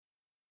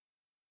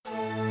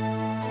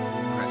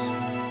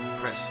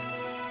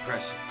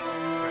pressure,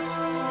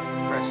 pressure,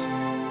 pressure,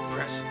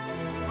 pressure,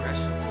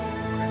 pressure,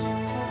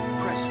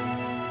 pressure,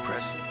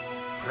 pressure,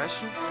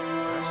 pressure,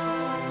 pressure,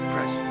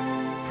 pressure,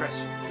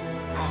 pressure,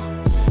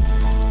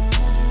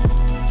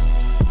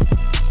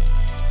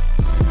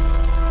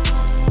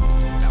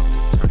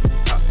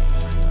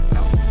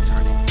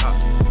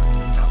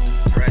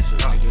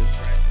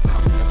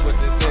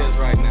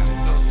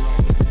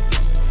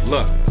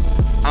 Look,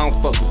 I don't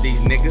fuck with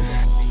these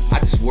niggas. I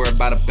just worry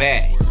about a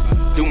bag.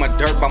 Do my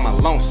dirt by my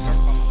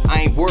lonesome.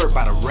 I ain't worried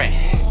about a rat.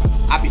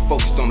 I be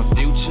focused on the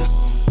future.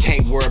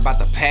 Can't worry about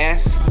the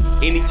past.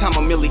 Anytime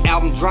a Millie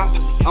album drop,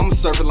 I'ma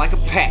serve it like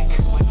a pack.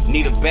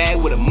 Need a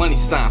bag with a money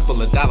sign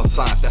full of dollar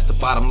signs, that's the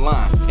bottom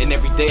line. And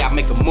every day I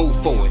make a move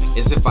for it,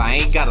 as if I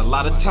ain't got a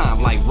lot of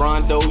time. Like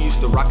Rondo used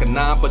to rock a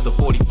 9, but the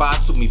 45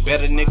 suit me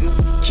better, nigga.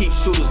 Keep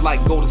shooters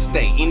like Golden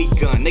State, any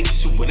gun, they can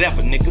shoot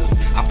whatever, nigga.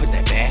 I put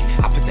that bag,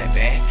 I put that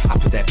bag, I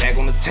put that bag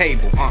on the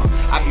table,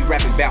 I be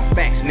rapping about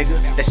facts, nigga.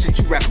 That shit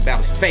you rap about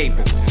is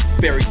fable.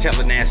 Fairy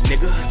telling ass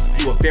nigga,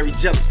 you a very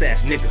jealous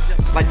ass nigga.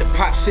 Like the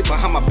pop shit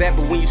behind my back,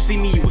 but when you see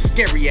me, you a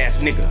scary ass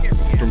nigga.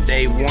 From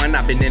day one,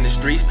 I've been in the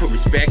streets, put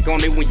respect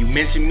on it when you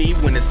mention me.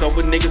 When it's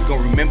over, niggas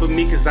gon' remember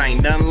me, cause I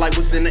ain't nothing like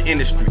what's in the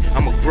industry.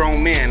 I'm a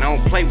grown man, I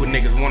don't play with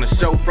niggas. Want a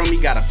show from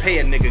me, gotta pay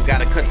a nigga,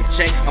 gotta cut the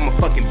check. I'm a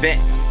fucking vet,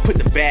 put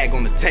the bag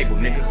on the table,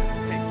 nigga.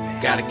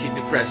 Gotta keep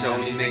the pressure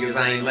on these niggas,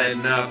 I ain't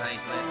letting up.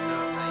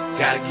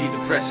 Gotta keep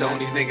the pressure on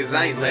these niggas,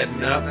 I ain't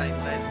letting up.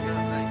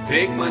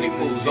 Big money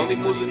moves, only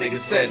moves a nigga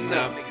setting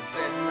up.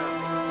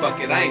 Fuck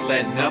it, I ain't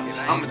letting up,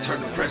 I'ma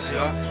turn the pressure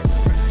up.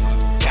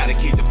 Gotta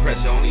keep the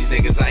pressure on these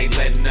niggas, I ain't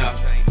letting up.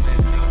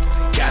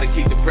 Gotta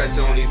keep the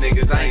pressure on these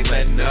niggas, I ain't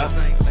letting up.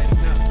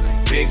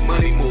 Big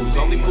money moves,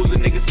 only moves a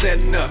nigga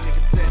setting up.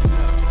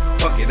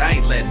 Fuck it, I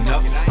ain't letting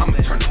up, I'ma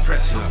turn the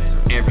pressure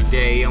up. Every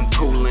day I'm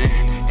coolin',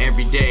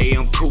 every day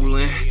I'm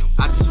coolin'.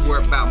 I just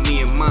worry about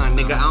me and mine,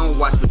 nigga, I don't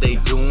watch what they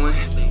doing.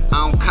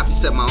 I don't copy,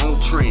 set my own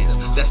trends,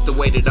 that's the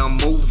way that I'm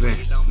moving.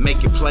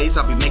 Making plays,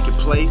 I be making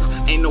plays,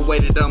 ain't no way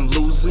that I'm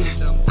losing.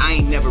 I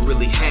ain't never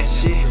really had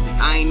shit,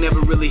 I ain't never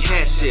really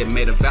had shit.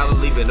 Made a vow to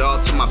leave it all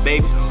to my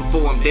babies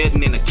before I'm dead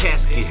and in a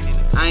casket.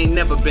 I ain't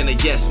never been a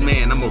yes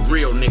man, I'm a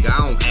real nigga,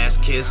 I don't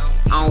ask kids.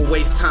 I don't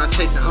waste time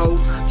chasing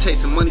hoes,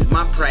 chasing money's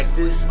my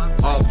practice.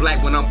 All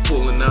black when I'm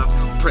pulling up,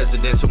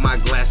 presidential my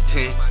glass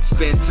tint.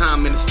 Spend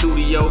time in the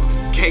studio,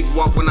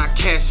 cakewalk when I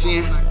cash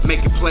in.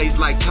 Making plays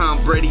like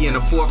Tom Brady in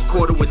the fourth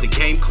quarter with the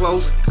game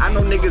close. I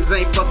know niggas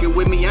ain't fucking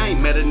with me, I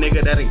ain't met a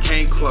nigga that ain't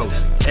came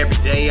close. Every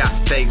day I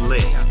stay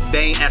lit,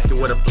 they ain't asking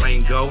where the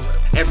flame go.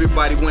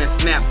 Everybody wearing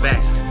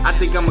snapbacks, I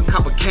think I'm a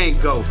cop of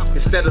Kango.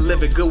 Instead of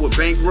living good with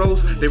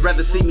bankrolls, they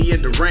rather see me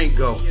in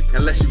Durango.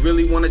 Unless you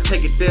really wanna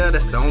take it there,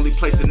 that's the only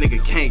place a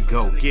nigga can't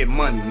go. Get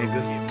money,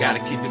 nigga. Gotta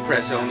keep the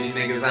pressure on these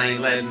niggas, I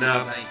ain't letting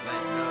up.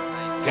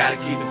 Gotta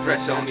keep the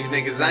pressure on these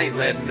niggas, I ain't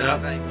letting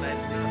up.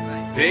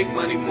 Big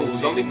money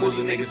moves, only moves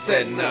a nigga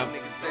setting up.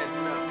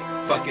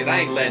 Fuck it,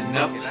 I ain't letting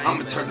up,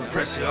 I'ma turn the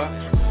pressure up.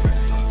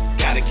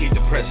 Gotta keep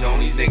the pressure on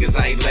these niggas,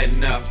 I ain't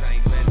letting up.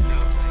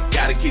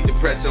 Gotta keep the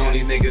pressure on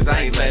these niggas,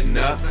 I ain't letting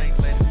up.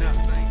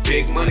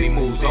 Big money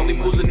moves, only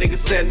moves a nigga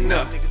setting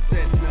up.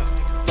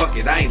 Fuck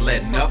it, I ain't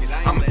letting up,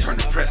 I'ma turn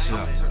the pressure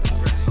up.